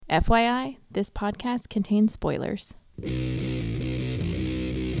FYI, this podcast contains spoilers.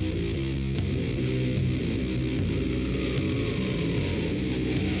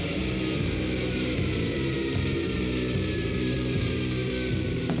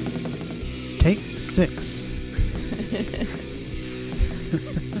 Take 6.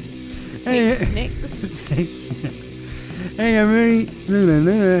 Take six. Take 6. Hey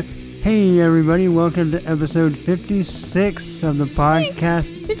everybody. Hey everybody, welcome to episode 56 of the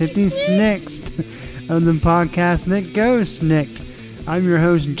podcast. 56 of the podcast that goes snicked. I'm your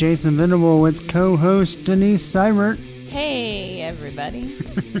host Jason Venable with co-host Denise Seibert. Hey everybody.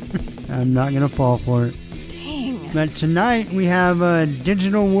 I'm not gonna fall for it. Dang. But tonight we have a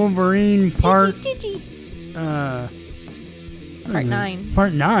Digital Wolverine part 9.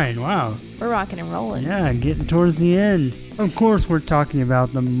 Part 9, wow. We're rocking and rolling. Yeah, getting towards the end. Of course, we're talking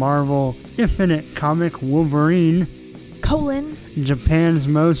about the Marvel Infinite comic Wolverine, Japan's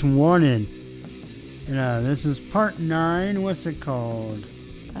Most Wanted. And this is part 9. What's it called?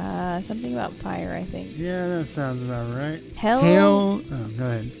 Something about fire, I think. Yeah, that sounds about right. Hell's go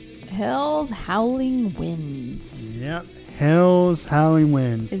ahead. Howling Winds. Yep. Hell's Howling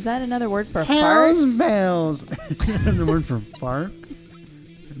Winds. Is that another word for Hell's fart? bells. Another word for fart?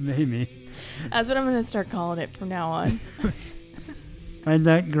 Maybe. That's what I'm going to start calling it from now on. I had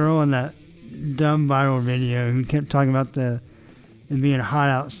that girl in that dumb viral video who kept talking about it being hot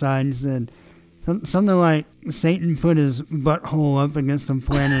outside and said something like Satan put his butthole up against the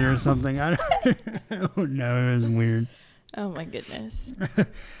planet or something. I don't know. It was weird. Oh my goodness. All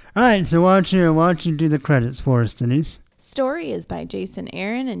right, so why don't you do the credits for us, Denise? Story is by Jason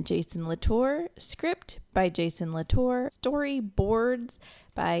Aaron and Jason Latour. Script by Jason Latour. Storyboards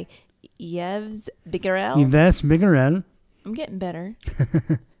by Yves Bigarel. Yves Bigarel. I'm getting better.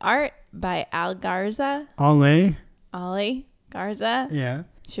 Art by Al Garza. Ale Garza. Yeah.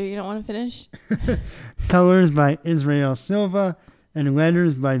 Sure you don't want to finish? Colors by Israel Silva. And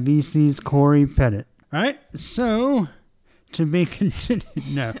letters by VC's Corey Pettit. All right, so to be continued.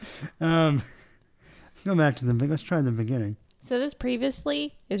 No. Let's go back to let's try the beginning. So this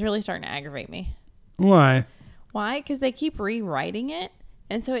previously is really starting to aggravate me. Why? Why? Because they keep rewriting it.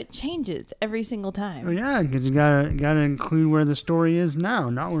 And so it changes every single time. Oh yeah, because you gotta include where the story is now,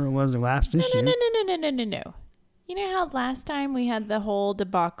 not where it was the last issue. No. You know how last time we had the whole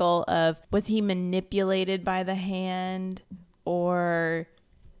debacle of was he manipulated by the hand, or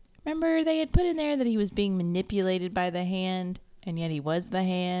remember they had put in there that he was being manipulated by the hand, and yet he was the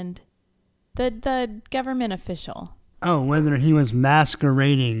hand, the government official. Oh, whether he was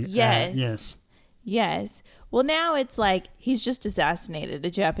masquerading. Yes. Yes. Well, now it's like he's just assassinated a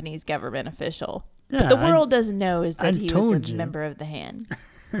Japanese government official. Yeah, but the world doesn't know is that he was a you. member of the hand.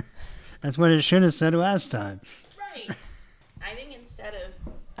 That's what it should have said last time. Right. I think instead of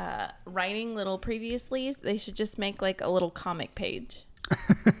writing little previouslys, they should just make like a little comic page.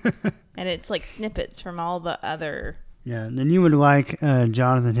 And it's like snippets from all the other... Yeah, then you would like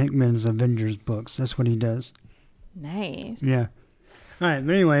Jonathan Hickman's Avengers books. That's what he does. Nice. Yeah. All right,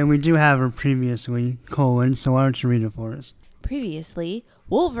 but anyway, we do have a previously, so why don't you read it for us? Previously,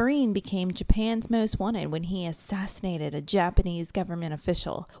 Wolverine became Japan's Most Wanted when he assassinated a Japanese government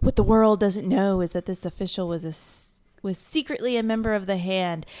official. What the world doesn't know is that this official was secretly a member of the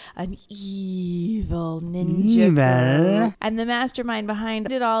Hand, an evil ninja girl. And the mastermind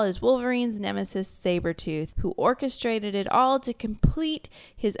behind it all is Wolverine's nemesis, Sabretooth, who orchestrated it all to complete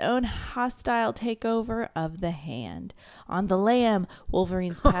his own hostile takeover of the Hand. On the lam,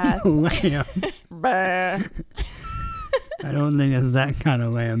 Wolverine's path... Lamb. Bah. I don't think it's that kind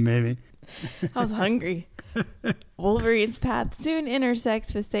of lamb, maybe. I was hungry. Wolverine's path soon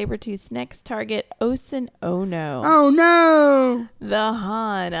intersects with Sabretooth's next target, Osen Ono. Oh, no! The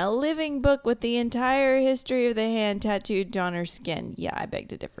Han, a living book with the entire history of the Hand tattooed on her skin. Yeah, I beg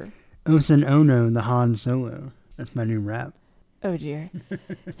to differ. Osen Ono, the Han Solo. That's my new rap. Oh, dear.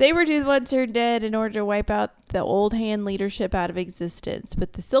 Sabretooth wants her dead in order to wipe out the old Hand leadership out of existence.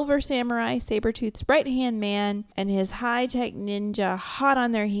 With the Silver Samurai, Sabretooth's right-hand man, and his high-tech ninja hot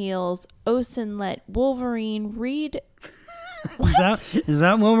on their heels, Osen let Wolverine read... Is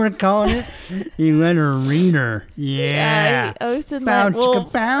that what we're calling it? You let her read her. Yeah. Osen let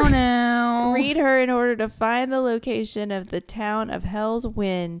Wolf now. read her in order to find the location of the town of Hell's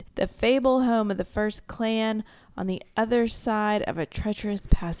Wind, the fable home of the first clan on the other side of a treacherous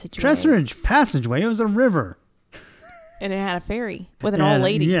passageway. Treacherous passageway? It was a river. And it had a ferry with an old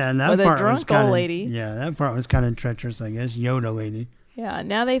lady. Yeah, and that with part a drunk was kinda, old lady. Yeah, that part was kind of treacherous, I guess. Yoda lady. Yeah,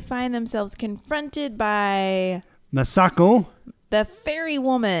 now they find themselves confronted by... Masako. The fairy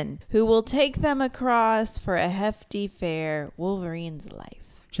woman, who will take them across for a hefty fare, Wolverine's life.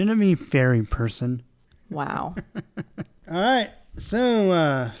 Shouldn't it be fairy person? Wow. All right.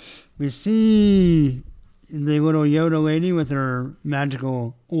 So we see the little Yoda lady with her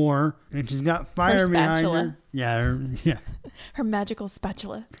magical ore, and she's got fire behind her. Yeah. Her magical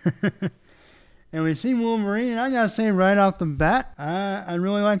spatula. And we see Wolverine, and I gotta say right off the bat, I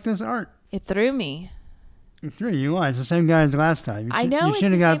really like this art. It threw me. It threw you. Why? It's the same guy as last time. I know. You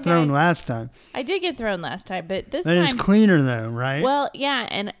should have got thrown last time. I did get thrown last time, but this time. It's cleaner though, right? Well, yeah,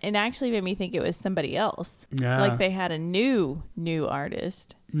 and it actually made me think it was somebody else. Yeah. Like they had a new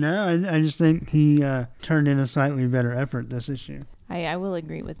artist. No, I just think he turned in a slightly better effort this issue. I will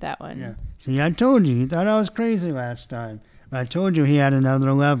agree with that one. Yeah. See, I told you. You thought I was crazy last time. But I told you he had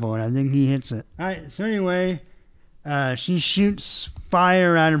another level, and I think he hits it. All right, so anyway, she shoots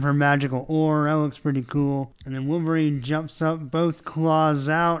fire out of her magical ore. That looks pretty cool. And then Wolverine jumps up, both claws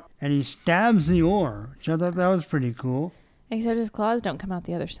out, and he stabs the ore, which I thought that was pretty cool. Except his claws don't come out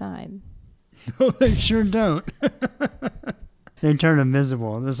the other side. No, they sure don't. They turn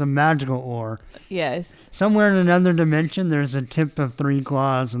invisible. There's a magical ore. Yes. Somewhere in another dimension, there's a tip of 3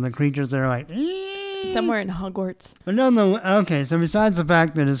 claws, and the creatures there are like... Somewhere in Hogwarts. But okay, so besides the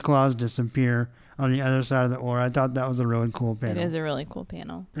fact that his claws disappear on the other side of the ore, I thought that was a really cool panel. It is a really cool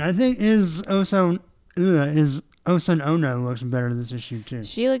panel. And I think his Osun Ono looks better this issue, too.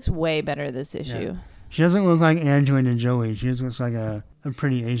 She looks way better this issue. Yeah. She doesn't look like Angelina Jolie. She just looks like a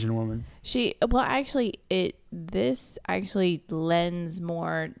pretty Asian woman. This actually lends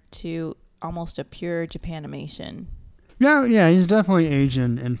more to almost a pure Japanimation. Yeah, he's definitely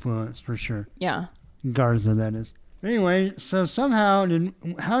Asian influenced for sure. Yeah. Garza, that is. Anyway, so somehow,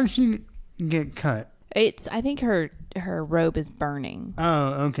 how did she get cut? I think her robe is burning. Oh,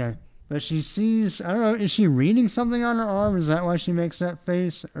 okay. But she sees, I don't know, is she reading something on her arm? Is that why she makes that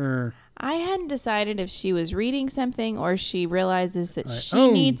face? Or I hadn't decided if she was reading something or she realizes that she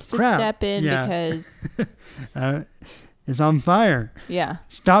needs to step in because... it's on fire. Yeah.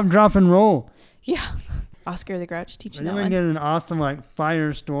 Stop, drop, and roll. Yeah. Oscar the Grouch teaching that one. one. And then we get an awesome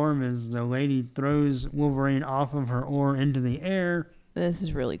firestorm as the lady throws Wolverine off of her ore into the air. This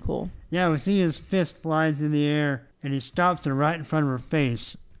is really cool. Yeah, we see his fist flying through the air, and he stops her right in front of her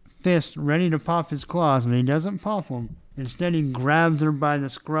face. Fist ready to pop his claws, but he doesn't pop them. Instead, he grabs her by the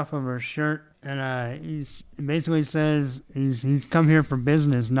scruff of her shirt, and he basically says he's come here for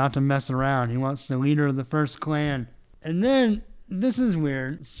business, not to mess around. He wants the leader of the first clan. And then, this is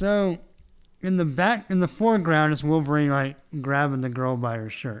weird. So... in the foreground, it's Wolverine grabbing the girl by her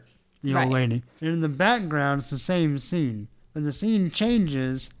shirt, the old lady. And in the background, it's the same scene, but the scene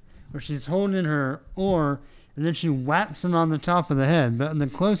changes where she's holding her ore, and then she whaps him on the top of the head. But in the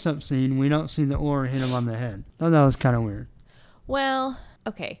close-up scene, we don't see the ore hit him on the head. I thought that was kind of weird. Well,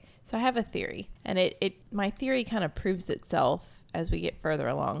 okay, so I have a theory, and my theory kind of proves itself as we get further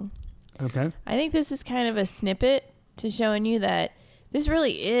along. Okay. I think this is kind of a snippet to showing you that this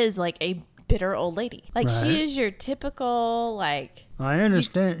really is like a bitter old lady. She is your typical I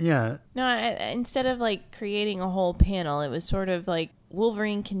understand. Yeah. No, instead of creating a whole panel, it was sort of like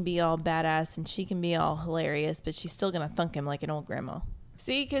Wolverine can be all badass and she can be all hilarious, but she's still gonna thunk him like an old grandma.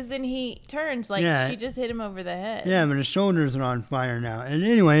 See, because then he turns she just hit him over the head. Yeah, but his shoulders are on fire now. And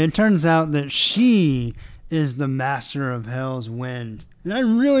anyway, it turns out that she is the master of Hell's Wind. And I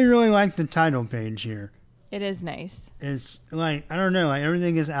really, really like the title page here. It is nice. It's I don't know,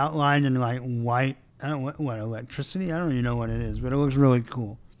 everything is outlined in white, I don't know, what, electricity? I don't even know what it is, but it looks really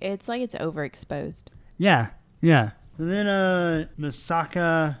cool. It's it's overexposed. Yeah. And then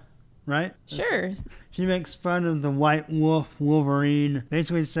Misaka, right? Sure. She makes fun of the White Wolf Wolverine.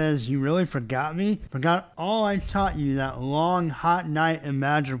 Basically says, you really forgot me? Forgot all I taught you that long, hot night in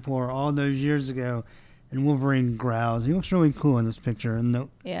Madripoor all those years ago. And Wolverine growls. He looks really cool in this picture. And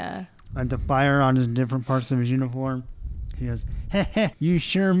yeah. The fire on his different parts of his uniform. He goes, heh, you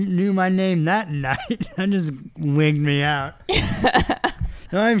sure knew my name that night. That just wigged me out.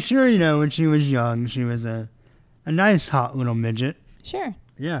 So I'm sure, when she was young, she was a nice, hot little midget. Sure.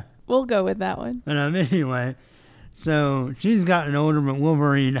 Yeah. We'll go with that one. But anyway, so she's gotten older, but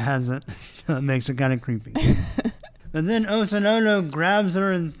Wolverine hasn't. So it makes it kind of creepy. But then Osun grabs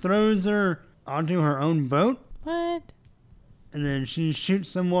her and throws her onto her own boat. What? And then she shoots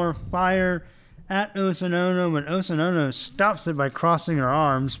some more fire at Osun, but Osun stops it by crossing her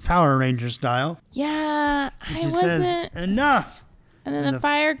arms, Power Ranger style. Yeah, I wasn't... says, enough! And then the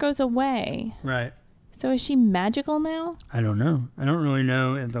fire goes away. Right. So is she magical now? I don't know. I don't really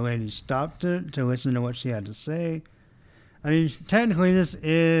know if the lady stopped it to listen to what she had to say. I mean, technically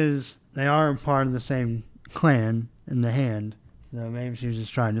they are part of the same clan in the Hand. So maybe she was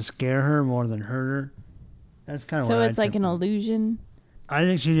just trying to scare her more than hurt her. That's kind of so it's like an illusion? I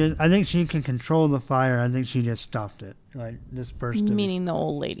think she can control the fire. I think she just stopped it. Like, just burst it. Meaning the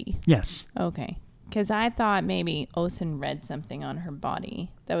old lady. Yes. Okay. Because I thought maybe Osen read something on her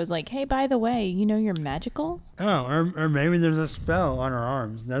body that was like, hey, by the way, you know you're magical? Oh, or maybe there's a spell on her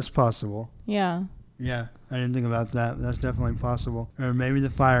arms. That's possible. Yeah. Yeah, I didn't think about that. That's definitely possible. Or maybe the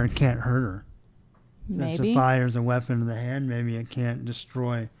fire can't hurt her. Maybe. Since the fire is a weapon in the hand, maybe it can't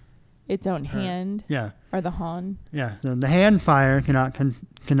destroy its own her. hand. Yeah. Or the Han. Yeah. So the hand fire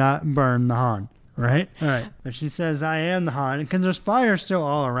cannot burn the Han, right? All right. But she says, I am the Han, because there's fire still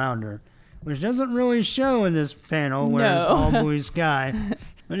all around her, which doesn't really show in this panel where it's all blue sky.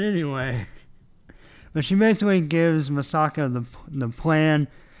 But anyway. But she basically gives Masako the plan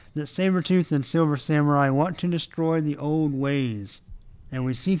that Sabretooth and Silver Samurai want to destroy the old ways. And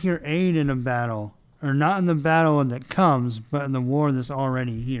we seek your aid in a battle. Or not in the battle that comes, but in the war that's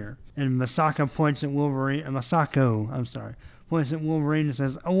already here. And Masako points at Wolverine. Points at Wolverine and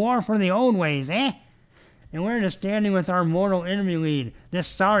says, a war for the old ways, eh? And we're just standing with our mortal enemy lead. This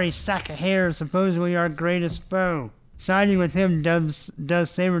sorry sack of hair is supposedly our greatest foe. Siding with him does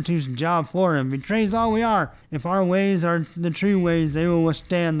Sabretooth's job for him, betrays all we are. If our ways are the true ways, they will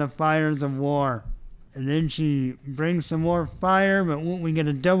withstand the fires of war. And then she brings some more fire, but we get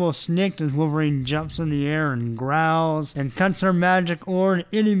a double snick as Wolverine jumps in the air and growls and cuts her magic ore in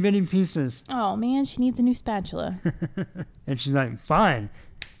itty bitty pieces. Oh man, she needs a new spatula. And she's like, fine.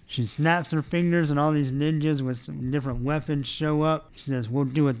 She snaps her fingers and all these ninjas with some different weapons show up. She says, we'll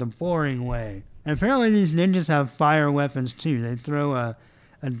do it the boring way. And apparently these ninjas have fire weapons too. They throw I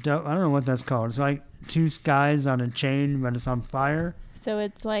don't know what that's called. It's like two skies on a chain, but it's on fire. So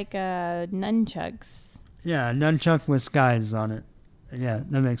it's like nunchucks. Yeah, a nunchuck with skies on it. Yeah,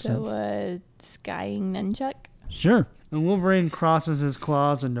 that makes sense. So skying nunchuck? Sure. And Wolverine crosses his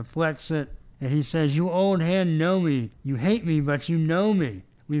claws and deflects it. And he says, you old hand know me. You hate me, but you know me.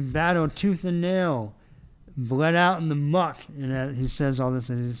 We've battled tooth and nail. Bled out in the muck. And he says all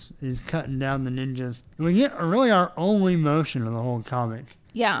this as he's cutting down the ninjas. And we get really our only motion of the whole comic.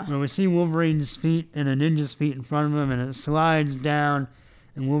 Yeah. When we see Wolverine's feet and a ninja's feet in front of him, and it slides down,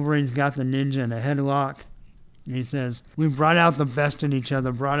 and Wolverine's got the ninja in a headlock. And he says, we brought out the best in each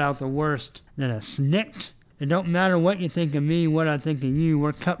other, brought out the worst. Then a snicked. It don't matter what you think of me, what I think of you.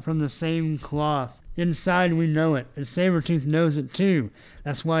 We're cut from the same cloth. Inside we know it, and Sabretooth knows it too.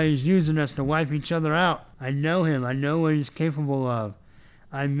 That's why he's using us to wipe each other out. I know him. I know what he's capable of.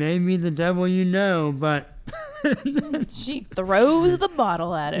 I may be the devil you know, but... She throws the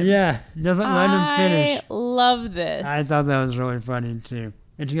bottle at him. Yeah, doesn't let him finish. I love this. I thought that was really funny too.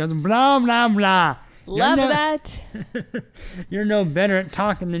 And she goes, blah, blah, blah. Love that. You're no better at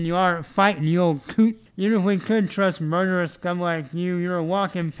talking than you are at fighting, you old coot. Even if we could trust murderous scum like you, you're a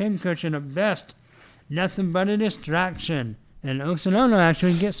walking pincushion at best. Nothing but a distraction. And Oksanono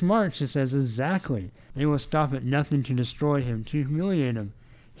actually gets smart. She says, exactly. They will stop at nothing to destroy him, to humiliate him.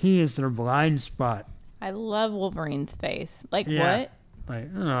 He is their blind spot. I love Wolverine's face. Like, Yeah. what? Like,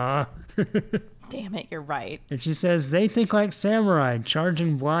 aw. Damn it, you're right. And she says, they think like samurai,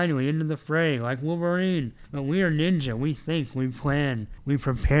 charging blindly into the fray, like Wolverine. But we are ninja. We think, we plan, we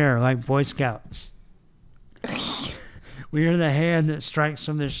prepare like Boy Scouts. We are the hand that strikes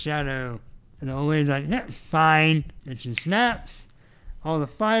from the shadow. And the old lady's like, yeah, fine. And she snaps. All the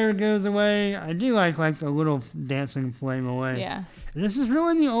fire goes away. I do like the little dancing flame away. Yeah. And this is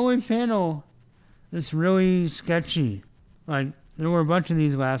really the only panel that's really sketchy. Like, there were a bunch of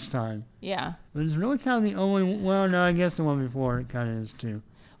these last time. Yeah. But it's really kind of the only... Well, no, I guess the one before it kind of is too.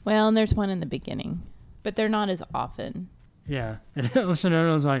 Well, and there's one in the beginning. But they're not as often. Yeah. And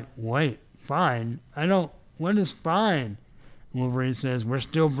Oksanono's like, wait, fine? What is fine? Wolverine says, we're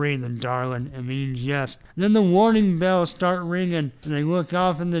still breathing, darling. It means yes. Then the warning bells start ringing, and they look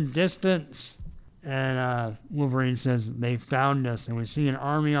off in the distance. And Wolverine says, they found us. And we see an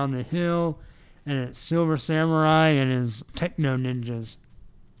army on the hill, and it's Silver Samurai and his techno ninjas.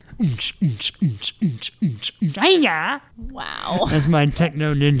 Wow. That's my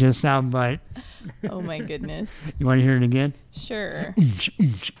techno ninja soundbite. Oh my goodness. You want to hear it again? Sure.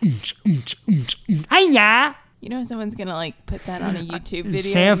 Hiya! You know someone's going to put that on a YouTube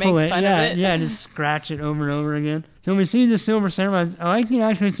video Sample and make it, fun yeah, of it? yeah, just scratch it over and over again. So when we see the Silver Samurai, I can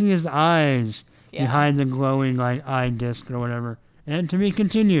actually see his eyes behind the glowing eye disc or whatever. And to be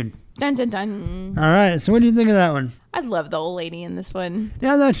continued. Dun dun dun. All right, so what do you think of that one? I love the old lady in this one.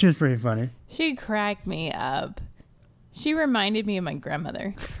 Yeah, that shit's pretty funny. She cracked me up. She reminded me of my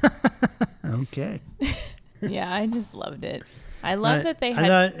grandmother. Okay. Yeah, I just loved it. I love that they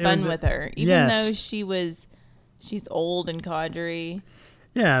had fun with her. Even though she's old and cadre.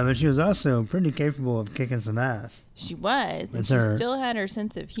 Yeah, but she was also pretty capable of kicking some ass. She was, and With she her- still had her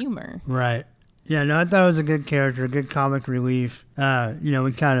sense of humor. Right. Yeah, no, I thought it was a good character, good comic relief. We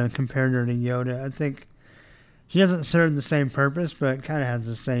kind of compared her to Yoda. I think she doesn't serve the same purpose, but kind of has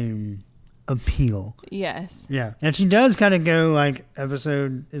the same appeal. Yes. Yeah. And she does kind of go like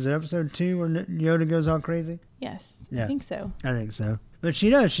episode 2 where Yoda goes all crazy? Yes. Yeah. I think so. I think so. But she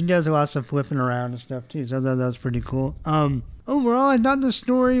does lots of flipping around and stuff too, so I thought that was pretty cool. Overall, I thought the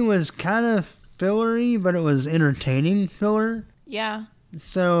story was kind of fillery, but it was entertaining filler. Yeah.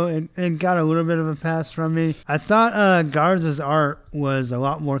 So it got a little bit of a pass from me. I thought Garza's art was a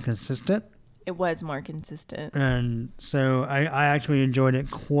lot more consistent. It was more consistent. And so I actually enjoyed it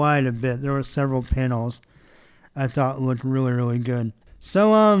quite a bit. There were several panels I thought looked really, really good. So,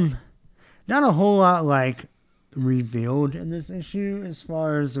 not a whole lot like revealed in this issue as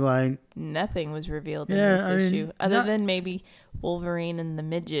far as like... Nothing was revealed in this issue other than maybe Wolverine and the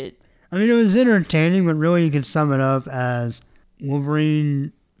midget. I mean, it was entertaining, but really you could sum it up as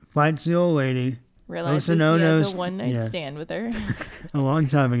Wolverine fights the old lady. Realizes he has a one-night stand with her. A long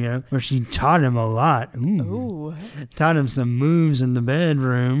time ago, where she taught him a lot. Ooh. Taught him some moves in the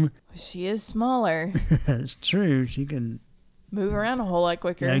bedroom. She is smaller. It's true. She can move around a whole lot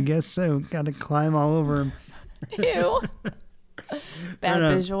quicker. Yeah, I guess so. Got to climb all over him. Ew.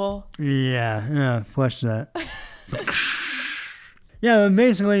 Bad visual. Yeah. Flush that. Yeah, but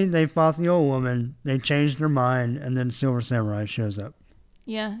basically they fought the old woman. They changed her mind, and then Silver Samurai shows up.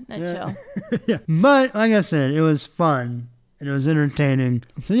 Yeah, nutshell. Yeah. But, like I said, it was fun, and it was entertaining.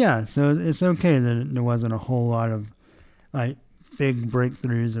 So, yeah, so it's okay that there wasn't a whole lot of, like, big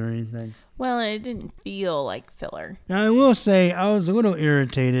breakthroughs or anything. Well, it didn't feel like filler. Now, I will say, I was a little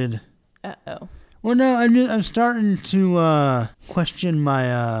irritated. Uh-oh. Well, no, I'm starting to question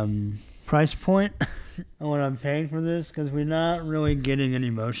my price point on what I'm paying for this, because we're not really getting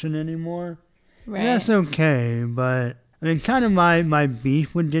any motion anymore. Right. And that's okay, but... I mean, kind of my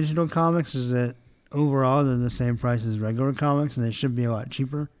beef with digital comics is that overall they're the same price as regular comics, and they should be a lot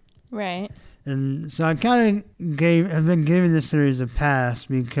cheaper. Right. And so I kind of have been giving this series a pass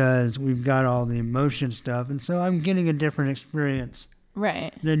because we've got all the emotion stuff, and so I'm getting a different experience.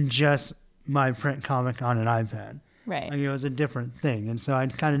 Right. Than just my print comic on an iPad. Right. Like, it was a different thing, and so I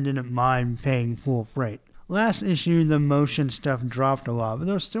kind of didn't mind paying full freight. Last issue, the motion stuff dropped a lot, but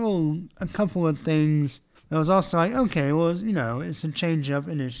there was still a couple of things. It was also like, okay, well, it's a change up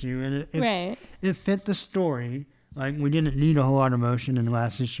an issue, and it fit the story. Like, we didn't need a whole lot of motion in the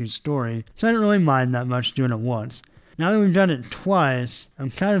last issue's story, so I didn't really mind that much doing it once. Now that we've done it twice, I'm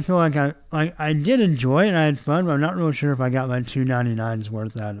kind of feel like I did enjoy it and I had fun, but I'm not really sure if I got my $2.99's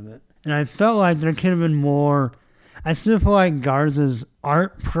worth out of it. And I felt like there could have been more. I still feel like Garza's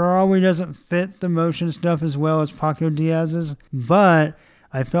art probably doesn't fit the motion stuff as well as Paco Diaz's, but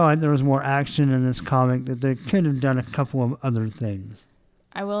I felt like there was more action in this comic that they could have done a couple of other things.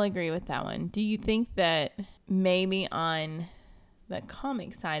 I will agree with that one. Do you think that maybe on the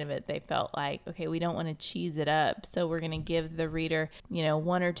comic side of it, they felt like, okay, we don't want to cheese it up, so we're going to give the reader,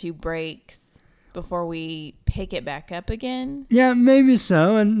 one or two breaks before we pick it back up again? Yeah, maybe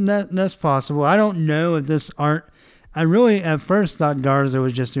so, and that's possible. I don't know if this art... I really, at first, thought Garza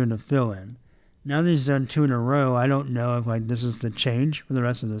was just doing a fill-in. Now that he's done 2 in a row, I don't know if this is the change for the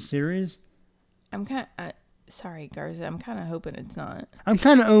rest of the series. I'm kind of... sorry, Garza. I'm kind of hoping it's not. I'm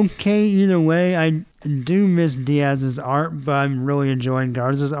kind of okay either way. I do miss Diaz's art, but I'm really enjoying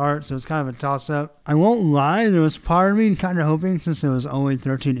Garza's art, so it's kind of a toss-up. I won't lie, there was part of me kind of hoping, since it was only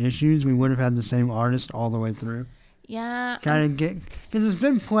 13 issues, we would have had the same artist all the way through. Yeah. Because it's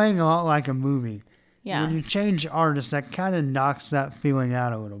been playing a lot like a movie. Yeah. When you change artists, that kind of knocks that feeling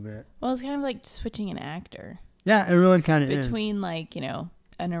out a little bit. Well, it's kind of like switching an actor. Yeah, it really kind of is. Between,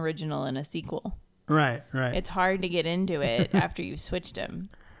 an original and a sequel. Right. It's hard to get into it after you've switched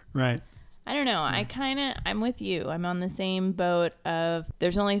them. Right. I don't know. I'm with you. I'm on the same boat of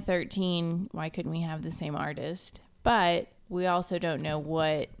there's only 13. Why couldn't we have the same artist? But we also don't know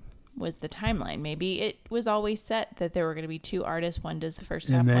what was the timeline. Maybe it was always set that there were going to be 2 artists. One does the first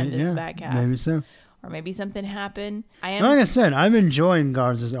half, one does the back half. Maybe so. Or maybe something happened. Like I said, I'm enjoying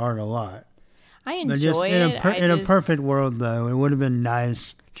Garza's art a lot. I enjoy it. In a perfect world, though, it would have been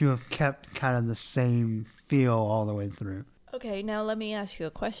nice to have kept kind of the same feel all the way through. Okay, now let me ask you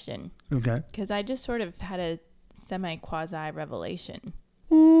a question. Okay. Because I just sort of had a semi-quasi revelation.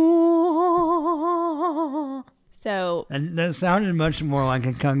 So... And that sounded much more like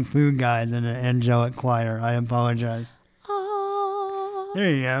a kung fu guy than an angelic choir. I apologize. There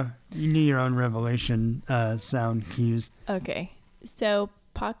you go. You need your own revelation sound cues. Okay. So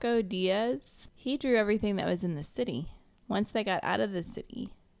Paco Diaz, he drew everything that was in the city, Once they got out of the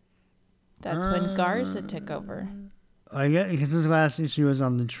city, that's when Garza took over. I guess because this last issue was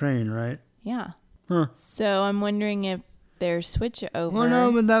on the train, right? Yeah. Huh. So I'm wondering if their switch over. Well,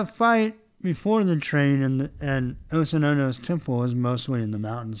 no, but that fight before the train and Osanono's temple was mostly in the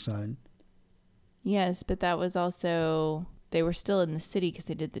mountainside. Yes, but that was also, they were still in the city because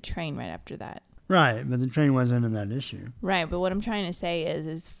they did the train right after that. Right, but the train wasn't in that issue. Right, but what I'm trying to say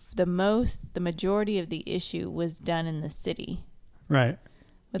is the majority of the issue was done in the city. Right.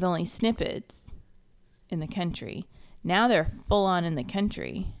 With only snippets in the country. Now they're full on in the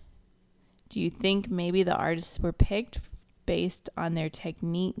country. Do you think maybe the artists were picked based on their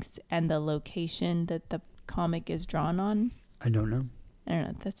techniques and the location that the comic is drawn on? I don't know. I don't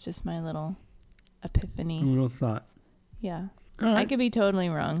know. That's just my little epiphany. A little thought. Yeah. Right. I could be totally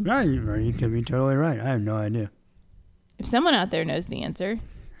wrong. Right, you could be totally right. I have no idea. If someone out there knows the answer,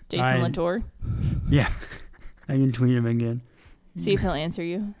 Jason Latour. Yeah. I can tweet him again. See if he'll answer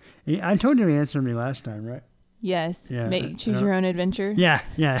you. I told you he answered me last time, right? Yes. Yeah. Choose your own adventure. Yeah.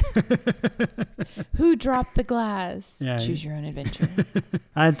 Who dropped the glass? Yeah. Choose your own adventure.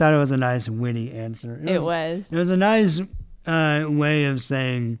 I thought it was a nice, witty answer. It was. It was a nice way of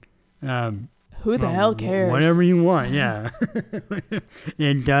saying... who the hell cares? Whatever you want, yeah.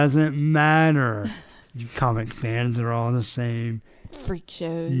 It doesn't matter. You comic fans are all the same. Freak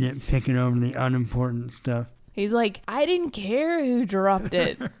shows. Nitpicking over the unimportant stuff. He's like, I didn't care who dropped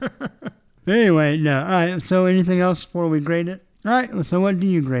it. Anyway, no. All right, so anything else before we grade it? All right, so what do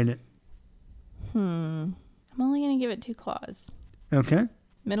you grade it? I'm only going to give it 2 claws. Okay.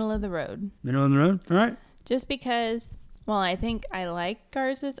 Middle of the road. Middle of the road? All right. Just because, well, I think I like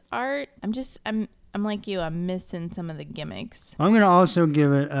Garza's art. I'm like you. I'm missing some of the gimmicks. I'm going to also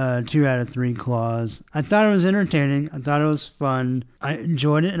give it 2 out of 3 claws. I thought it was entertaining. I thought it was fun. I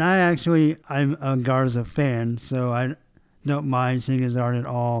enjoyed it. And I'm a Garza fan, so I don't mind seeing his art at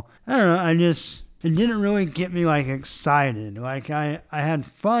all. I don't know. It didn't really get me, like, excited. Like, I had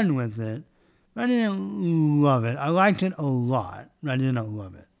fun with it. But I didn't love it. I liked it a lot, but I didn't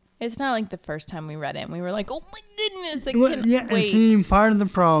love it. It's not like the first time we read it and we were like, oh my goodness, I can't And wait. see, part of the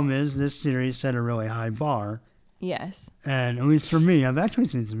problem is this series set a really high bar. Yes. And at least for me, I've actually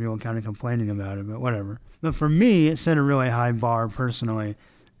seen some people kind of complaining about it, but whatever. But for me, it set a really high bar personally.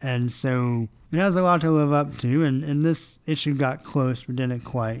 And so it has a lot to live up to. And this issue got close, but didn't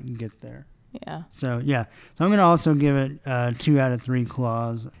quite get there. Yeah. So, yeah. So I'm going to also give it 2 out of 3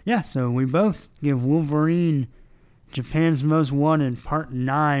 claws. Yeah, so we both give Wolverine Japan's Most Wanted, Part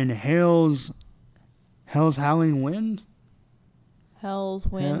 9, Hell's Howling Wind? Hell's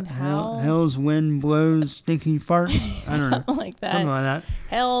Wind Howl? Hell's Wind Blows Stinky Farts? I don't know. Something like that. Something like that.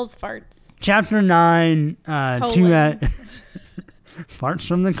 Hell's Farts. Chapter 9, 2 at... farts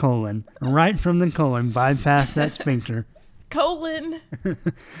from the colon. Right from the colon. Bypass that sphincter. Colon.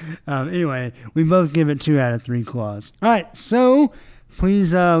 Anyway, we both give it 2 out of 3 claws. All right, so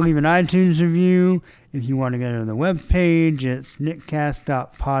please leave an iTunes review. If you want to go to the webpage, it's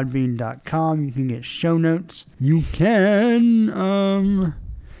snickcast.podbean.com. You can get show notes. You can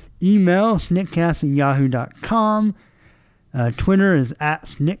email snickcast@yahoo.com. Twitter is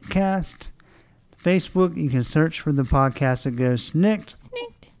 @snickcast. Facebook, you can search for the podcast that goes Snicked.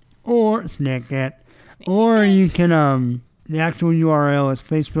 Or Snick It. Or you can, the actual URL is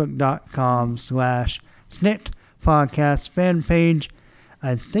facebook.com/Snicked podcast fan page.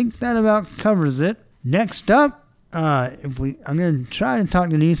 I think that about covers it. Next up, I'm going to try to talk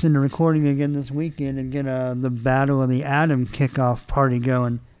Denise into recording again this weekend and get the Battle of the Atom kickoff party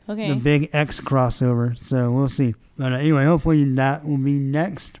going. Okay. The big X crossover. So we'll see. But anyway, hopefully that will be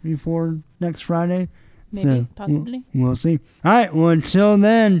before next Friday. Maybe, possibly. We'll see. All right. Well, until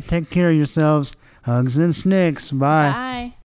then, take care of yourselves. Hugs and snicks. Bye. Bye.